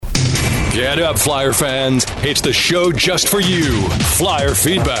Get up, Flyer fans. It's the show just for you. Flyer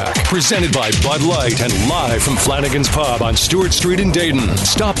Feedback, presented by Bud Light and live from Flanagan's Pub on Stewart Street in Dayton.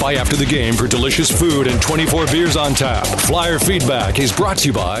 Stop by after the game for delicious food and 24 beers on tap. Flyer Feedback is brought to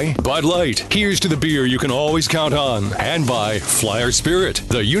you by Bud Light. Here's to the beer you can always count on. And by Flyer Spirit,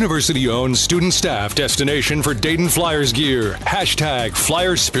 the university-owned student staff destination for Dayton Flyers gear. Hashtag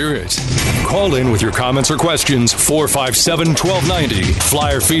Flyer Spirit. Call in with your comments or questions. 457-1290.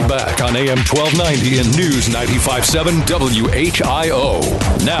 Flyer Feedback on AM 1290 and News 95.7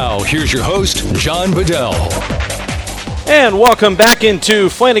 WHIO. Now, here's your host, John Bedell. And welcome back into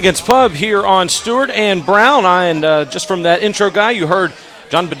Flanagan's Pub here on Stewart and Brown. And just from that intro guy, you heard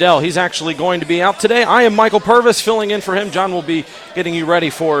John Bedell. He's actually going to be out today. I am Michael Purvis filling in for him. John will be getting you ready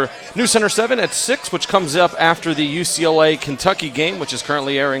for News Center 7 at 6, which comes up after the UCLA-Kentucky game, which is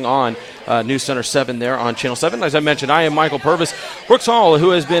currently airing on News Center 7 there on Channel 7. As I mentioned, I am Michael Purvis. Brooks Hall,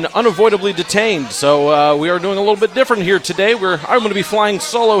 who has been unavoidably detained. So we are doing a little bit different here today. I'm going to be flying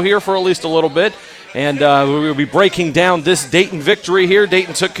solo here for at least a little bit. And we'll be breaking down this Dayton victory here.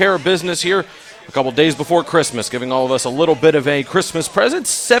 Dayton took care of business here a couple days before Christmas, giving all of us a little bit of a Christmas present.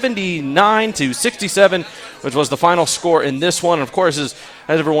 79-67, which was the final score in this one. And of course, as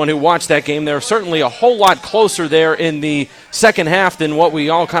everyone who watched that game, there was certainly a whole lot closer there in the second half than what we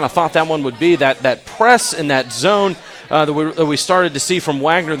all kind of thought that one would be. That press in that zone that we started to see from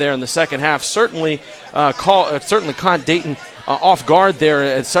Wagner there in the second half certainly caught Dayton off guard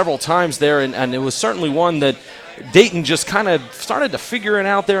there several times there, and it was certainly one that Dayton just kind of started to figure it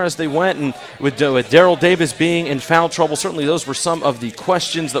out there as they went, and with Daryl Davis being in foul trouble, certainly those were some of the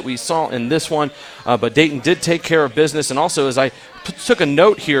questions that we saw in this one, but Dayton did take care of business. And also, as I took a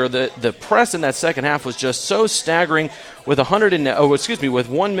note here, the press in that second half was just so staggering. With 1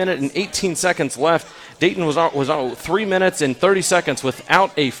 minute and 18 seconds left, Dayton was on 3 minutes and 30 seconds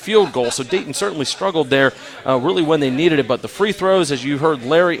without a field goal. So Dayton certainly struggled there, really when they needed it. But the free throws, as you heard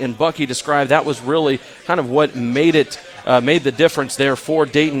Larry and Bucky describe, that was really kind of what made the difference there for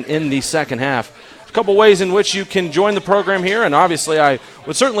Dayton in the second half. A couple ways in which you can join the program here, and obviously I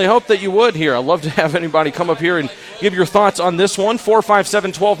would certainly hope that you would here. I'd love to have anybody come up here and give your thoughts on this one.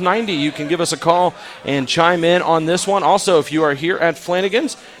 457-1290. You can give us a call and chime in on this one. Also, if you are here at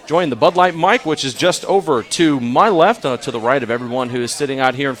Flanagan's, join the Bud Light mic, which is just over to my left, to the right of everyone who is sitting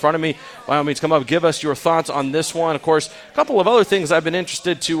out here in front of me. By all means, come up, give us your thoughts on this one. Of course, a couple of other things I've been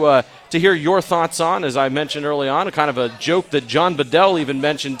interested to hear your thoughts on, as I mentioned early on, a kind of a joke that John Bedell even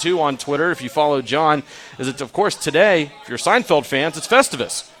mentioned too on Twitter, if you follow John, is that, of course, today, if you're Seinfeld fans, it's Festivus.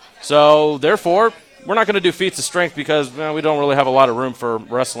 So, therefore, we're not going to do feats of strength because we don't really have a lot of room for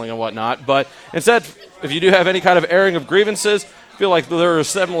wrestling and whatnot. But instead, if you do have any kind of airing of grievances, I feel like there are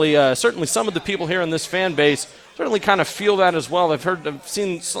certainly some of the people here in this fan base certainly kind of feel that as well. I've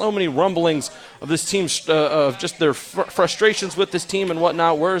seen so many rumblings of this team, of just their frustrations with this team and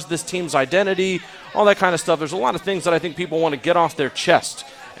whatnot. Where's this team's identity? All that kind of stuff. There's a lot of things that I think people want to get off their chest.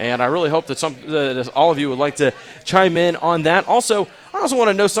 And I really hope that all of you would like to chime in on that. Also, I also want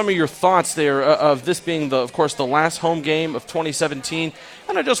to know some of your thoughts there of this being, of course, the last home game of 2017.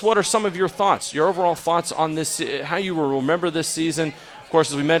 And just what are some of your thoughts, your overall thoughts on this, how you will remember this season? Of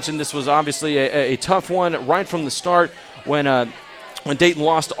course, as we mentioned, this was obviously a tough one right from the start when Dayton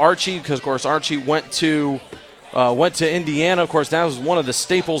lost Archie, because, of course, Archie went to Indiana. Of course, that was one of the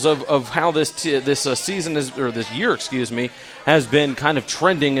staples of how this season this year, has been kind of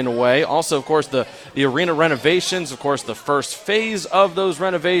trending in a way. Also, of course, the arena renovations, of course, the first phase of those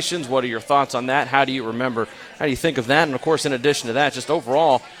renovations. What are your thoughts on that? How do you remember? How do you think of that? And, of course, in addition to that, just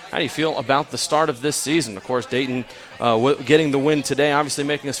overall, how do you feel about the start of this season? Of course, Dayton getting the win today, obviously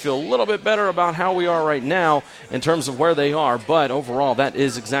making us feel a little bit better about how we are right now in terms of where they are. But overall, that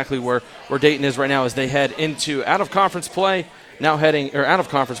is exactly where Dayton is right now as they head into out-of-conference play, now heading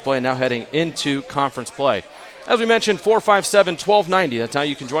into conference play. As we mentioned, 457-1290. That's how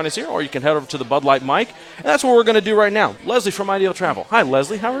you can join us here, or you can head over to the Bud Light mic. And that's what we're going to do right now. Leslie from Ideal Travel. Hi,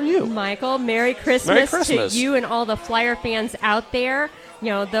 Leslie. How are you? Michael, Merry Christmas to you and all the Flyer fans out there.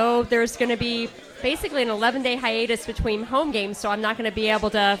 Though there's going to be basically an 11-day hiatus between home games, so I'm not going to be able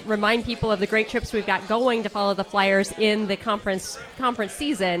to remind people of the great trips we've got going to follow the Flyers in the conference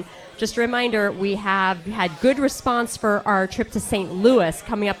season. Just a reminder, we have had good response for our trip to St. Louis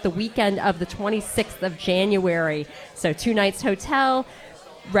coming up the weekend of the 26th of January. So 2 nights hotel,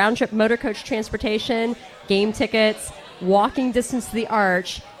 round-trip motor coach transportation, game tickets, walking distance to the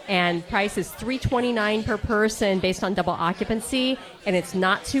Arch, and price is $329 per person based on double occupancy. And it's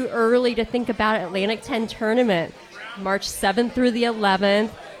not too early to think about Atlantic 10 tournament, March 7th through the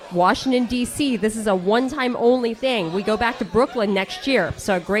 11th. Washington, D.C., this is a one-time only thing. We go back to Brooklyn next year,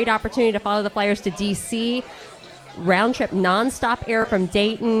 so a great opportunity to follow the Flyers to D.C., round-trip nonstop air from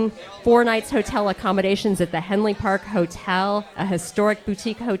Dayton, 4 nights hotel accommodations at the Henley Park Hotel, a historic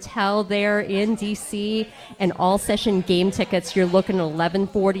boutique hotel there in D.C., and all-session game tickets. You're looking at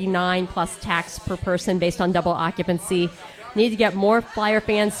 $11.49 plus tax per person based on double occupancy. Need to get more Flyer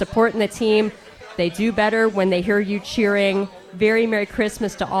fans supporting the team. They do better when they hear you cheering. Very Merry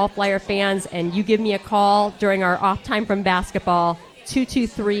Christmas to all Flyer fans, and you give me a call during our off time from basketball,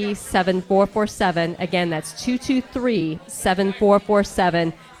 223-7447. Again, that's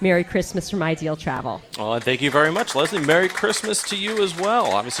 223-7447. Merry Christmas from Ideal Travel. Well, and thank you very much, Leslie. Merry Christmas to you as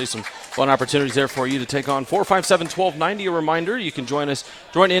well. Obviously, some fun opportunities there for you to take on 457-1290. A reminder, you can join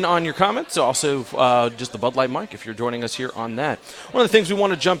in on your comments. Also, just the Bud Light mic if you're joining us here on that. One of the things we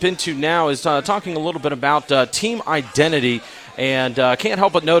want to jump into now is talking a little bit about team identity. And can't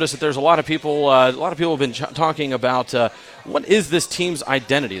help but notice that there's a lot of people have been talking about what is this team's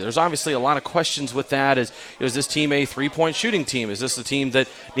identity. There's obviously a lot of questions with that. Is this team a three-point shooting team? Is this a team that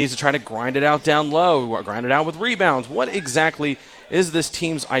needs to try to grind it out down low, grind it out with rebounds? What exactly is this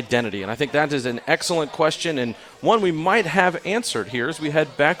team's identity? And I think that is an excellent question and one we might have answered here as we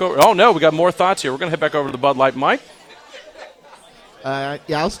head back over. Oh, no, we got more thoughts here. We're going to head back over to the Bud Light mic.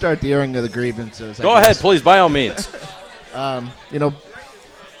 I'll start the airing of the grievances. Go ahead, please, by all means.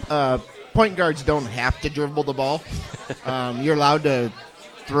 Point guards don't have to dribble the ball. You're allowed to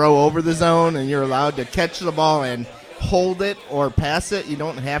throw over the zone, and you're allowed to catch the ball and hold it or pass it. You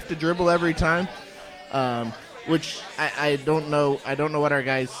don't have to dribble every time, which I don't know. I don't know what our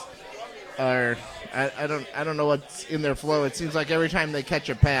guys are. I don't know what's in their flow. It seems like every time they catch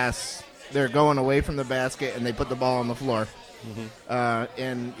a pass, they're going away from the basket and they put the ball on the floor. Mm-hmm.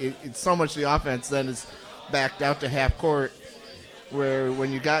 And it's so much the offense then is backed out to half court, where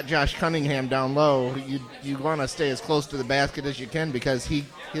when you got Josh Cunningham down low, you want to stay as close to the basket as you can because he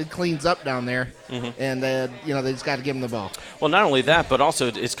cleans up down there, and they just got to give him the ball. Well, not only that, but also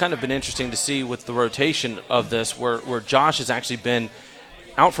it's kind of been interesting to see with the rotation of this, where Josh has actually been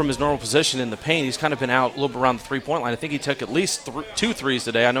out from his normal position in the paint. He's kind of been out a little bit around the three-point line. I think he took at least 2 threes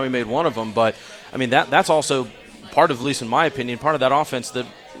today. I know he made one of them, but I mean that's also part of, at least in my opinion, part of that offense that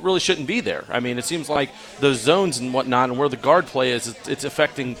really shouldn't be there. I mean, it seems like those zones and whatnot and where the guard play is, it's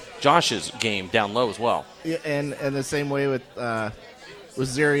affecting Josh's game down low as well. Yeah, and the same way with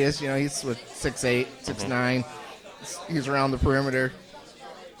Zarius, he's with 6'8", 6'9". He's around the perimeter.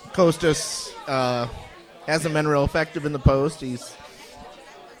 Kostas hasn't been real effective in the post. He's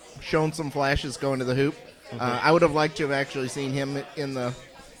shown some flashes going to the hoop. I would have liked to have actually seen him in the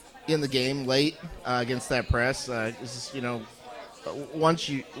game late against that press. Once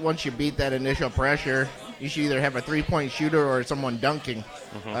you beat that initial pressure, you should either have a three-point shooter or someone dunking,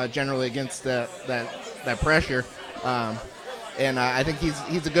 generally against that pressure. And I think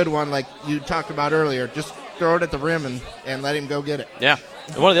he's a good one, like you talked about earlier. Just throw it at the rim and let him go get it. Yeah.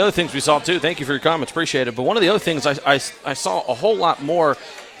 And one of the other things we saw, too, thank you for your comments, appreciate it, but one of the other things I saw a whole lot more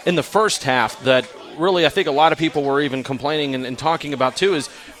in the first half that really I think a lot of people were even complaining and talking about too is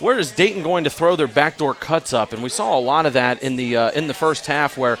where is Dayton going to throw their backdoor cuts up? And we saw a lot of that in the first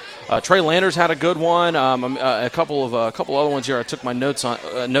half where Trey Landers had a good one, a couple other ones here. I took my notes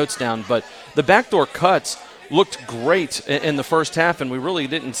down, but the backdoor cuts looked great in the first half, and we really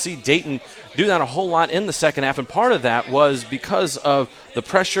didn't see Dayton do that a whole lot in the second half, and part of that was because of the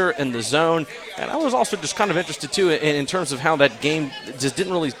pressure and the zone. And I was also just kind of interested, too, in terms of how that game just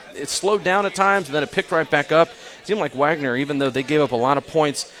didn't really – it slowed down at times, and then it picked right back up. It seemed like Wagner, even though they gave up a lot of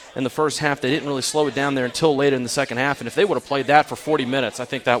points in the first half, they didn't really slow it down there until later in the second half. And if they would have played that for 40 minutes, I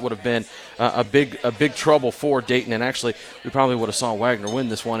think that would have been a big trouble for Dayton. And actually, we probably would have saw Wagner win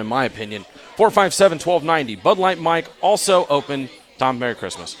this one, in my opinion. 457-1290. Bud Light Mike also open. Tom, Merry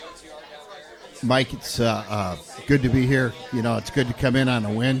Christmas. Mike, it's good to be here. It's good to come in on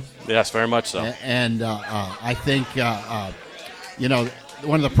a win. Yes, very much so. And I think,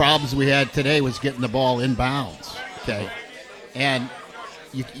 one of the problems we had today was getting the ball inbounds. Okay, and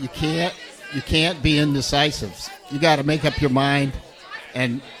you can't be indecisive. You got to make up your mind,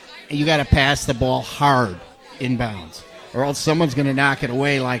 and you got to pass the ball hard inbounds, or else someone's going to knock it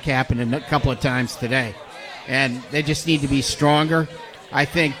away, like happened a couple of times today. And they just need to be stronger. I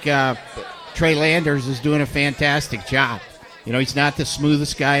think Trey Landers is doing a fantastic job. He's not the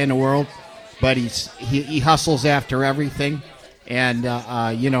smoothest guy in the world, but he hustles after everything, and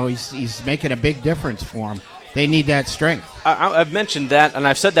he's making a big difference for him. They need that strength. I've mentioned that, and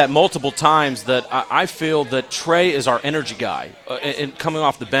I've said that multiple times, that I feel that Trey is our energy guy and coming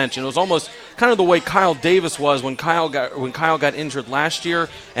off the bench. And it was almost kind of the way Kyle Davis was when Kyle got injured last year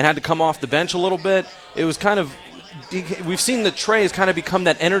and had to come off the bench a little bit. It was kind of – we've seen that Trey has kind of become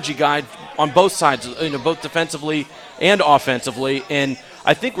that energy guy on both sides, both defensively and offensively. And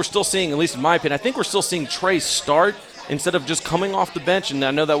I think we're still seeing, at least in my opinion, I think we're still seeing Trey start instead of just coming off the bench. And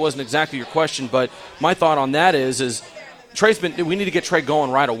I know that wasn't exactly your question, but my thought on that is Trey's we need to get Trey going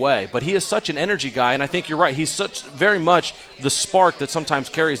right away. But he is such an energy guy, and I think you're right. He's such very much the spark that sometimes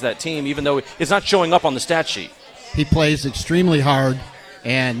carries that team, even though it's not showing up on the stat sheet. He plays extremely hard,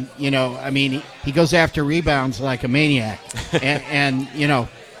 and, he goes after rebounds like a maniac.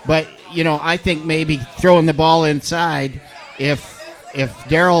 But I think maybe throwing the ball inside, if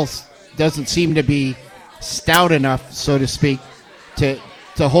Darryl doesn't seem to be stout enough, so to speak, to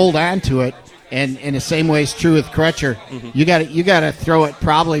hold on to it, and in the same way is true with Crutcher. Mm-hmm. You got to throw it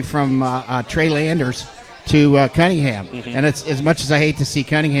probably from Trey Landers to Cunningham. Mm-hmm. And it's as much as I hate to see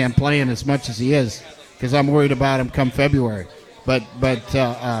Cunningham playing as much as he is, because I'm worried about him come February. But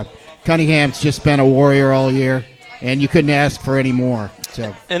Cunningham's just been a warrior all year, and you couldn't ask for any more.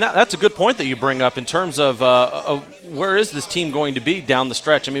 So. And that's a good point that you bring up in terms of where is this team going to be down the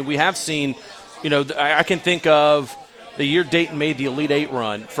stretch. I mean, we have seen. I can think of the year Dayton made the Elite Eight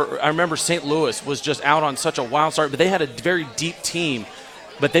run. I remember St. Louis was just out on such a wild start, but they had a very deep team.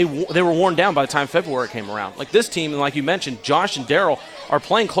 But they were worn down by the time February came around. Like this team, and like you mentioned, Josh and Darryl are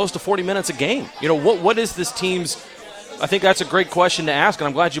playing close to 40 minutes a game. What is this team's? I think that's a great question to ask, and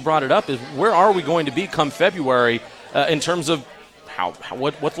I'm glad you brought it up. Is where are we going to be come February in terms of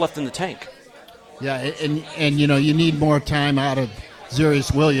what's left in the tank? Yeah, and you need more time out of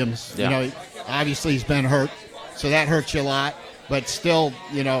Zurius Williams. Yeah. Obviously, he's been hurt, so that hurts you a lot. But still,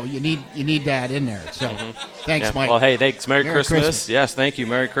 you need that in there. So, Thanks, Mike. Well, hey, thanks. Merry Christmas. Yes, thank you.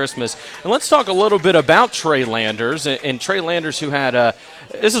 Merry Christmas. And let's talk a little bit about Trey Landers. And Trey Landers, who had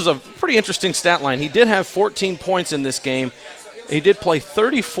this is a pretty interesting stat line. He did have 14 points in this game. He did play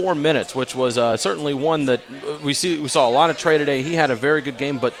 34 minutes, which was certainly one that we saw a lot of Trey today. He had a very good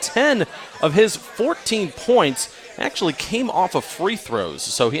game, but 10 of his 14 points actually came off of free throws.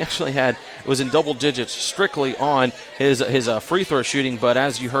 So he actually was in double digits strictly on his free throw shooting. But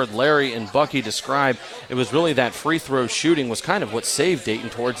as you heard Larry and Bucky describe, it was really that free throw shooting was kind of what saved Dayton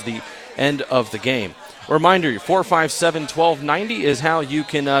towards the end of the game. A reminder, 457-1290 is how you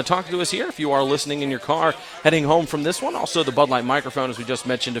can talk to us here if you are listening in your car heading home from this one. Also, the Bud Light microphone, as we just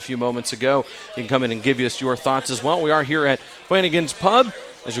mentioned a few moments ago. You can come in and give us your thoughts as well. We are here at Flanagan's Pub.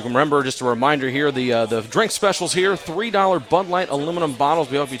 As you can remember, just a reminder here, the drink specials here, $3 Bud Light aluminum bottles.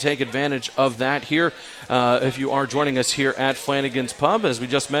 We hope you take advantage of that here if you are joining us here at Flanagan's Pub. As we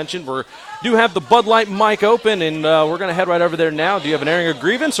just mentioned, we do have the Bud Light mic open, and we're going to head right over there now. Do you have an airing of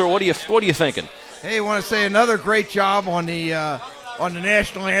grievance, or what are you thinking? Hey, I want to say another great job on the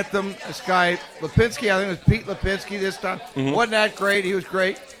national anthem. This guy, Lipinski, I think it was Pete Lipinski this time. Mm-hmm. Wasn't that great? He was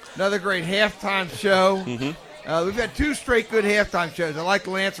great. Another great halftime show. Mm-hmm. We've had 2 straight good halftime shows. I like the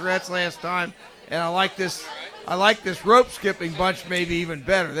Lancerettes last time, and I like this rope skipping bunch maybe even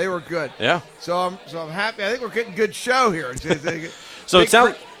better. They were good. Yeah. So I'm happy. I think we're getting a good show here. So it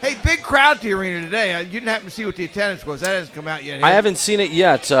sounds. Hey, big crowd at the arena today. You didn't happen to see what the attendance was. That hasn't come out yet. I haven't seen it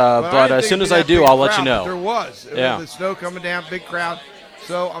yet, but as soon as I do, I'll let you know. There was. The snow coming down, big crowd.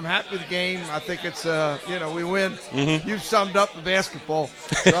 So I'm happy with the game. I think it's, we win. Mm-hmm. You've summed up the basketball,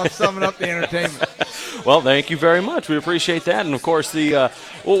 so I'm summing up the entertainment. Well, thank you very much. We appreciate that. And, of course,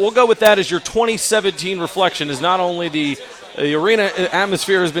 we'll go with that as your 2017 reflection is not only the arena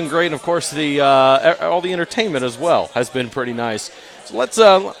atmosphere has been great, and, of course, all the entertainment as well has been pretty nice. So let's,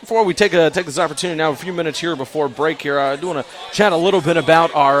 before we take this opportunity now, a few minutes here before break here, I do want to chat a little bit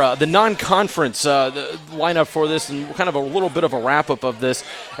about the non-conference the lineup for this and kind of a little bit of a wrap-up of this.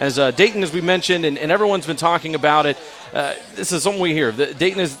 As Dayton, as we mentioned, and everyone's been talking about it, this is something we hear.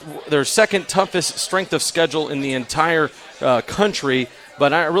 Dayton is their second toughest strength of schedule in the entire country.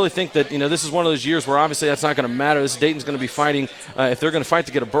 But I really think that, this is one of those years where obviously that's not going to matter. Dayton's going to be fighting. If they're going to fight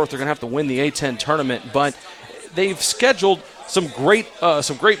to get a berth, they're going to have to win the A-10 tournament. But they've scheduled some great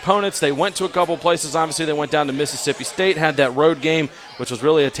opponents. They went to a couple places. Obviously, they went down to Mississippi State, had that road game, which was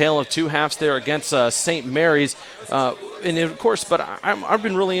really a tale of 2 halves there against St. Mary's. And of course, but I've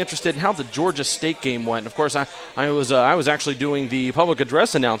been really interested in how the Georgia State game went. Of course, I was actually doing the public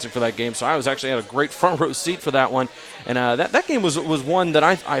address announcing for that game, so I was actually had a great front row seat for that one. And that game was one that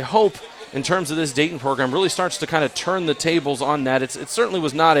I hope in terms of this Dayton program really starts to kind of turn the tables on that. It certainly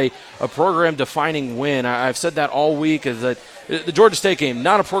was not a program-defining win. I've said that all week, is that the Georgia State game,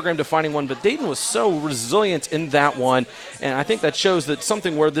 not a program-defining one, but Dayton was so resilient in that one, and I think that shows that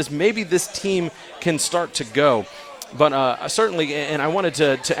something where maybe this team can start to go. But certainly, and I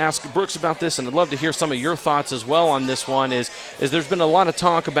wanted to ask Brooks about this, and I'd love to hear some of your thoughts as well on this one, is there's been a lot of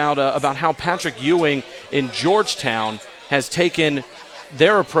talk about how Patrick Ewing in Georgetown has taken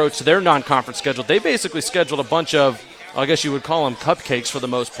their approach to their non-conference schedule. They basically scheduled a bunch of, I guess you would call them cupcakes for the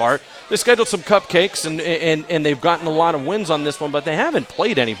most part. They scheduled some cupcakes, and they've gotten a lot of wins on this one, but they haven't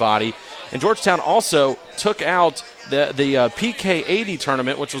played anybody. And Georgetown also took out the PK 80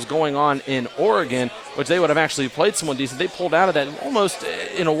 tournament, which was going on in Oregon, which they would have actually played someone decent. They pulled out of that almost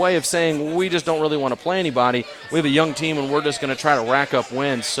in a way of saying, we just don't really want to play anybody. We have a young team, and we're just going to try to rack up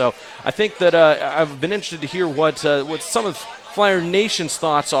wins. So I think that I've been interested to hear what some of Flyer Nation's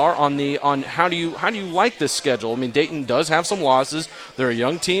thoughts are on how do you like this schedule. I mean, Dayton does have some losses. They're a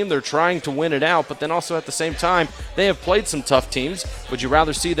young team. They're trying to win it out, but then also at the same time, they have played some tough teams. Would you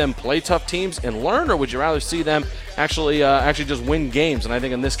rather see them play tough teams and learn, or would you rather see them actually just win games? And I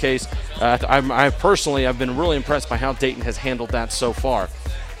think in this case, I've been really impressed by how Dayton has handled that so far.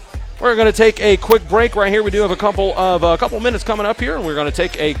 We're going to take a quick break right here. We do have a couple minutes coming up here, and we're going to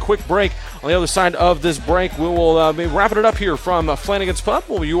take a quick break. On the other side of this break, we will be wrapping it up here from Flanagan's Pub.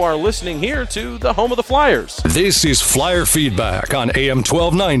 Well, you are listening here to the home of the Flyers. This is Flyer Feedback on AM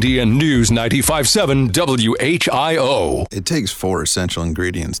 1290 and News 95.7 WHIO. It takes 4 essential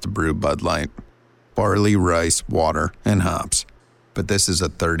ingredients to brew Bud Light: barley, rice, water, and hops. But this is a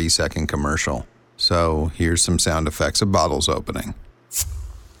 30-second commercial. So here's some sound effects of bottles opening.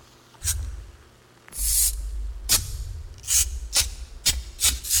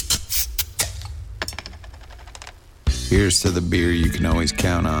 Here's to the beer you can always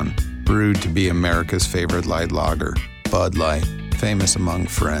count on. Brewed to be America's favorite light lager, Bud Light, famous among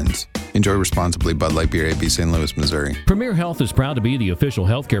friends. Enjoy responsibly. Bud Light Beer, AB, St. Louis, Missouri. Premier Health is proud to be the official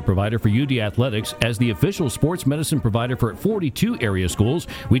healthcare provider for UD Athletics. As the official sports medicine provider for 42 area schools,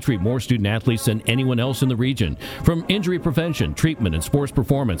 we treat more student athletes than anyone else in the region. From injury prevention, treatment, and sports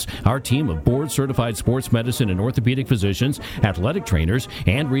performance, our team of board-certified sports medicine and orthopedic physicians, athletic trainers,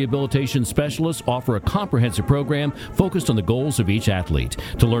 and rehabilitation specialists offer a comprehensive program focused on the goals of each athlete.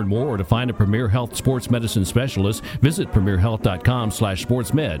 To learn more or to find a Premier Health sports medicine specialist, visit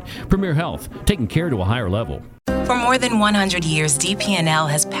premierhealth.com/sportsmed. Premier Health, taking care to a higher level. For more than 100 years, DP&L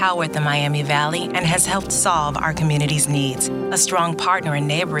has powered the Miami Valley and has helped solve our community's needs. A strong partner and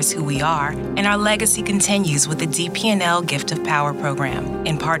neighbor is who we are, and our legacy continues with the DP&L Gift of Power program.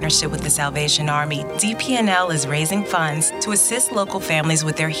 In partnership with the Salvation Army, DP&L is raising funds to assist local families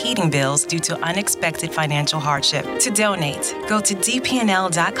with their heating bills due to unexpected financial hardship. To donate, go to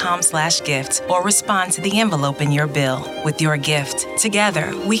dpnl.com/gift or respond to the envelope in your bill. With your gift,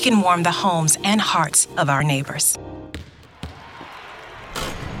 together, we can warm the homes and hearts of our neighbors.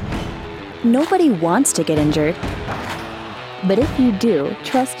 Nobody wants to get injured. But if you do,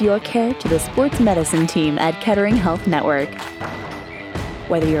 trust your care to the sports medicine team at Kettering Health Network.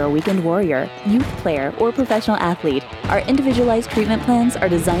 Whether you're a weekend warrior, youth player, or professional athlete, our individualized treatment plans are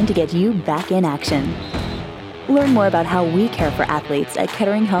designed to get you back in action. Learn more about how we care for athletes at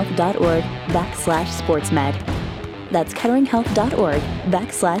ketteringhealth.org/sportsmed. That's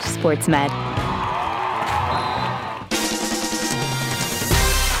ketteringhealth.org/sportsmed.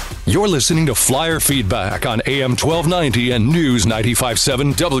 You're listening to Flyer Feedback on AM 1290 and News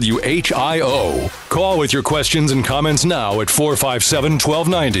 95.7 WHIO. Call with your questions and comments now at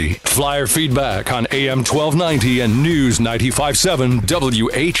 457-1290. Flyer Feedback on AM 1290 and News 95.7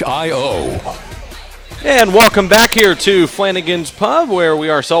 WHIO. And welcome back here to Flanagan's Pub, where we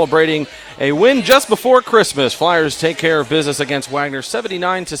are celebrating a win just before Christmas. Flyers take care of business against Wagner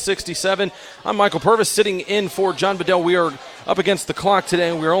 79-67. I'm Michael Purvis sitting in for John Bedell. We are up against the clock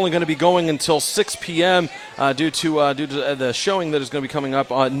today. We're only going to be going until 6 p.m. Due to the showing that is going to be coming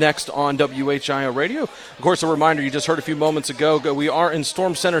up next on WHIO Radio. Of course, a reminder, you just heard a few moments ago, we are in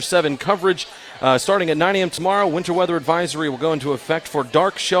Storm Center 7 coverage starting at 9 a.m. tomorrow. Winter weather advisory will go into effect for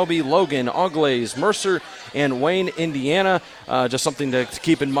Dark, Shelby, Logan, Auglaize, Mercer, and Wayne, Indiana. Just something to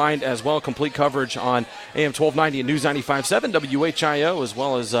keep in mind as well. Complete coverage on AM 1290 and News 95.7 WHIO, as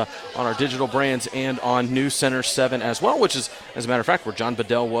well as on our digital brands and on News Center 7 as well, which is, as a matter of fact, where John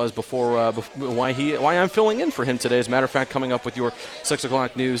Bedell was before why I'm filling in for him today. As a matter of fact, coming up with your 6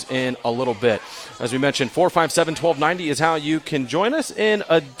 o'clock news in a little bit. As we mentioned, 457-1290 is how you can join us. In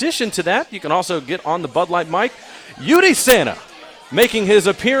addition to that, you can also get on the Bud Light mic. UD Santa making his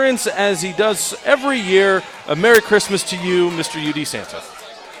appearance as he does every year. A Merry Christmas to you, Mr. UD Santa.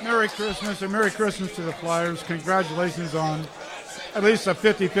 Merry Christmas, and Merry Christmas to the Flyers. Congratulations on at least a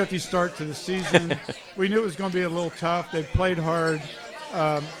 50-50 start to the season. We knew it was going to be a little tough. They played hard.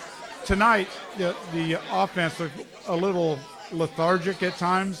 Tonight, the offense looked a little lethargic at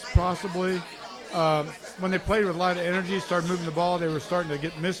times, possibly. When they played with a lot of energy, started moving the ball, they were starting to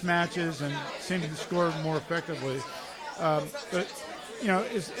get mismatches and seemed to score more effectively. But,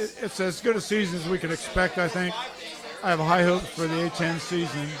 it's as good a season as we could expect, I think. I have high hopes for the A-10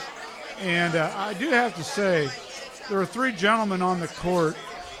 season. And I do have to say, there are 3 gentlemen on the court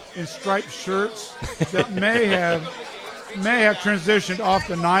in striped shirts that may have transitioned off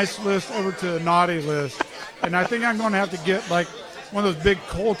the nice list over to the naughty list. And I think I'm going to have to get, one of those big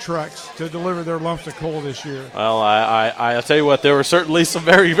coal trucks to deliver their lumps of coal this year. Well, I'll tell you what, there were certainly some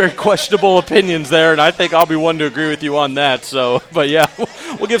very, very questionable opinions there, and I think I'll be one to agree with you on that. So, but yeah,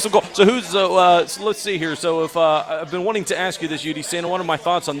 we'll give some goal. So so let's see here. So if I've been wanting to ask you this, UD Santa, one of my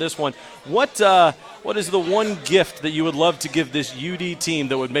thoughts on this one, what is the one gift that you would love to give this UD team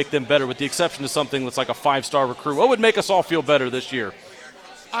that would make them better, with the exception of something that's like a 5-star recruit? What would make us all feel better this year?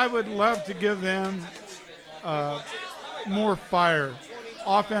 I would love to give them more fire,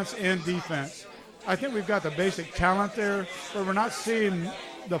 offense and defense. I think we've got the basic talent there, but we're not seeing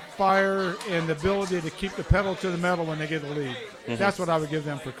the fire and the ability to keep the pedal to the metal when they get a lead. Mm-hmm. That's what I would give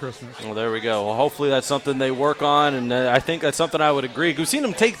them for Christmas. Well, there we go. Well, hopefully that's something they work on, and I think that's something I would agree. We've seen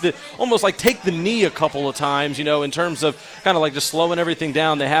them take the knee a couple of times, in terms of kind of like just slowing everything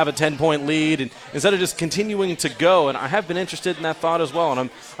down. They have a 10-point lead, and instead of just continuing to go. And I have been interested in that thought as well,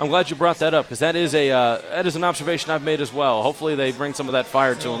 and I'm glad you brought that up, because that is an observation I've made as well. Hopefully they bring some of that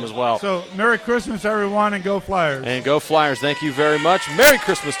fire to them as well. So Merry Christmas, everyone, and go Flyers. And go Flyers. Thank you very much. Merry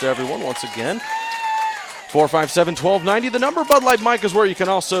Christmas to everyone once again. 457-1290. The number. Bud Light Mike is where you can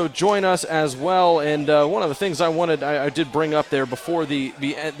also join us as well. And one of the things I did bring up there before the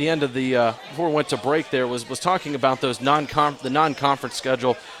end of before we went to break there was talking about those the non-conference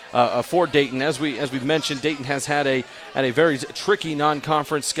schedule for Dayton. As we've mentioned, Dayton has had a very tricky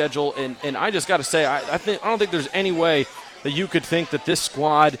non-conference schedule, and I just got to say I don't think there's any way that you could think that this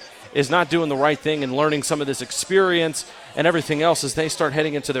squad is not doing the right thing and learning some of this experience and everything else as they start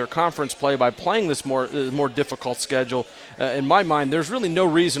heading into their conference play by playing this more difficult schedule. In my mind, there's really no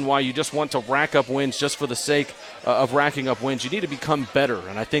reason why you just want to rack up wins just for the sake of racking up wins. You need to become better,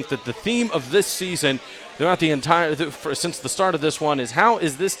 and I think that the theme of this season throughout since the start of this one is, how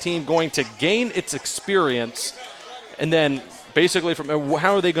is this team going to gain its experience, and then basically from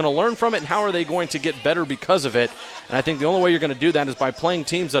how are they going to learn from it, and how are they going to get better because of it. And I think the only way you're going to do that is by playing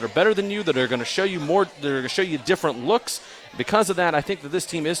teams that are better than you, that are going to show you more, that are going to show you different looks. Because of that, I think that this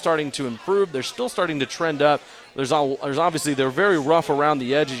team is starting to improve. They're still starting to trend up. There's obviously, they're very rough around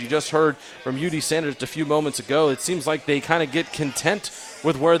the edges. You just heard from UD Santa just a few moments ago. It seems like they kind of get content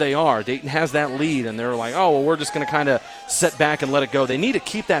with where they are. Dayton has that lead, and they're like, oh, well, we're just going to kind of sit back and let it go. They need to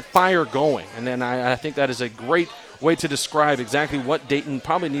keep that fire going, and then I think that is a great way to describe exactly what Dayton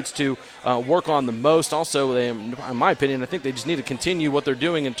probably needs to work on the most. Also, in my opinion, I think they just need to continue what they're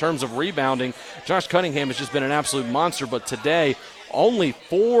doing in terms of rebounding. Josh Cunningham has just been an absolute monster, but today only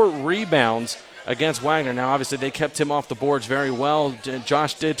 4 rebounds against Wagner. Now, obviously, they kept him off the boards very well.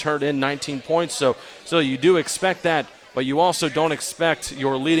 Josh did turn in 19 points, so you do expect that, but you also don't expect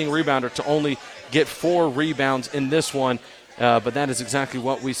your leading rebounder to only get 4 rebounds in this one, but that is exactly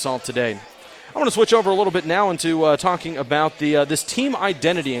what we saw today. I want to switch over a little bit now into talking about this team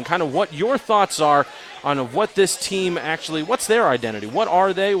identity and kind of what your thoughts are on what this team actually, what's their identity? What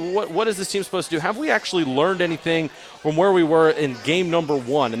are they? What is this team supposed to do? Have we actually learned anything from where we were in game number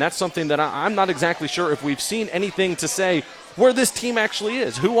 1? And that's something that I'm not exactly sure if we've seen anything to say where this team actually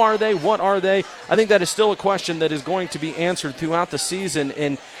is. Who are they? What are they? I think that is still a question that is going to be answered throughout the season.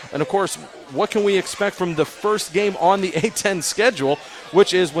 And of course, what can we expect from the first game on the A-10 schedule,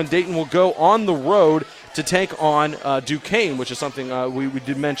 which is when Dayton will go on the road to take on Duquesne, which is something we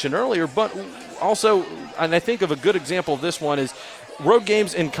did mention earlier. But also, and I think of a good example of this one is road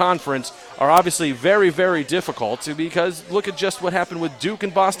games in conference are obviously very, very difficult because look at just what happened with Duke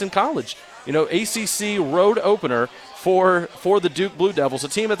and Boston College. ACC road opener for the Duke Blue Devils, a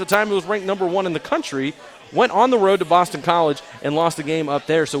team at the time who was ranked number 1 in the country, went on the road to Boston College and lost the game up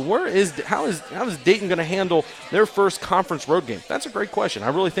there. So how is Dayton going to handle their first conference road game? That's a great question. I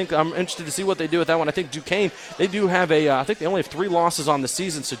really think I'm interested to see what they do with that one. I think Duquesne, they do have I think they only have 3 losses on the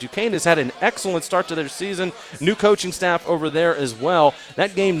season. So Duquesne has had an excellent start to their season. New coaching staff over there as well.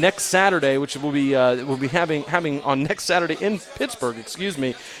 That game next Saturday, which we'll be having on next Saturday in Pittsburgh,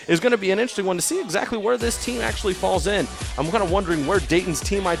 is going to be an interesting one to see exactly where this team actually falls in. I'm kind of wondering where Dayton's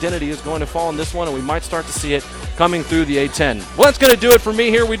team identity is going to fall in this one, and we might start to see it coming through the A10. Well, that's going to do it for me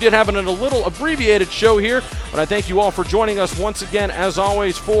here. We did have a little abbreviated show here, but I thank you all for joining us once again, as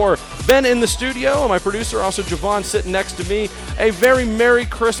always, for Ben in the studio and my producer, also Javon, sitting next to me. A very Merry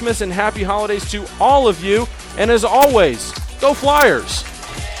Christmas and Happy Holidays to all of you. And as always, go Flyers!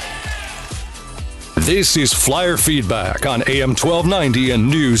 This is Flyer Feedback on AM 1290 and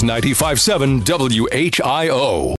News 95.7 WHIO.